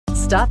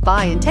Stop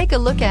by and take a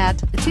look at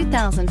the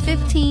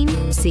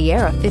 2015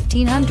 Sierra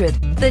 1500.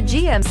 The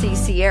GMC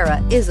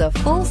Sierra is a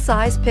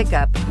full-size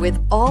pickup with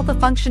all the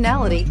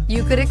functionality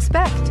you could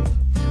expect.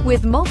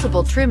 With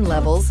multiple trim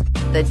levels,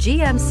 the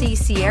GMC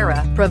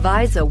Sierra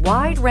provides a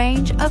wide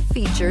range of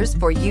features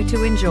for you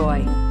to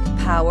enjoy.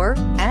 Power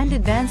and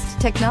advanced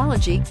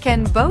technology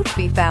can both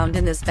be found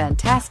in this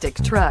fantastic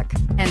truck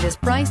and is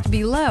priced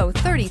below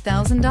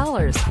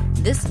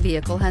 $30,000. This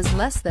vehicle has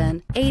less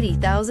than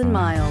 80,000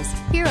 miles.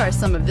 Here are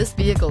some of this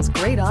vehicle's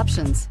great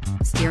options: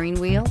 steering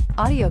wheel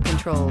audio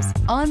controls,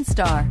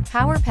 OnStar,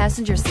 power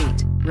passenger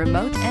seat,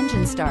 remote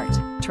engine start,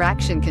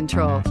 traction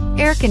control,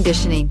 air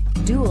conditioning,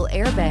 dual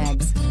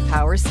airbags,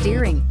 power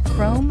steering,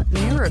 chrome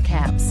mirror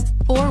caps,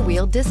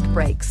 four-wheel disc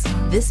brakes.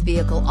 This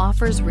vehicle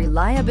offers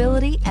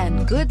reliability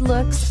and good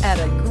looks at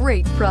a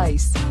great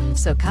price.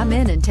 So come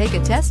in and take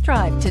a test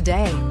drive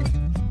today.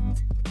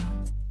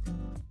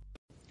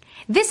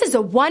 This is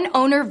a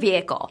one-owner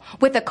vehicle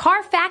with a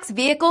CARFAX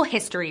Vehicle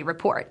History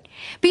Report.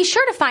 Be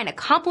sure to find a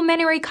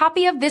complimentary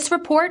copy of this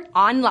report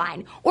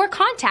online or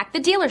contact the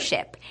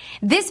dealership.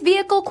 This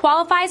vehicle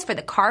qualifies for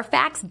the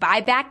CARFAX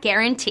Buyback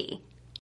Guarantee.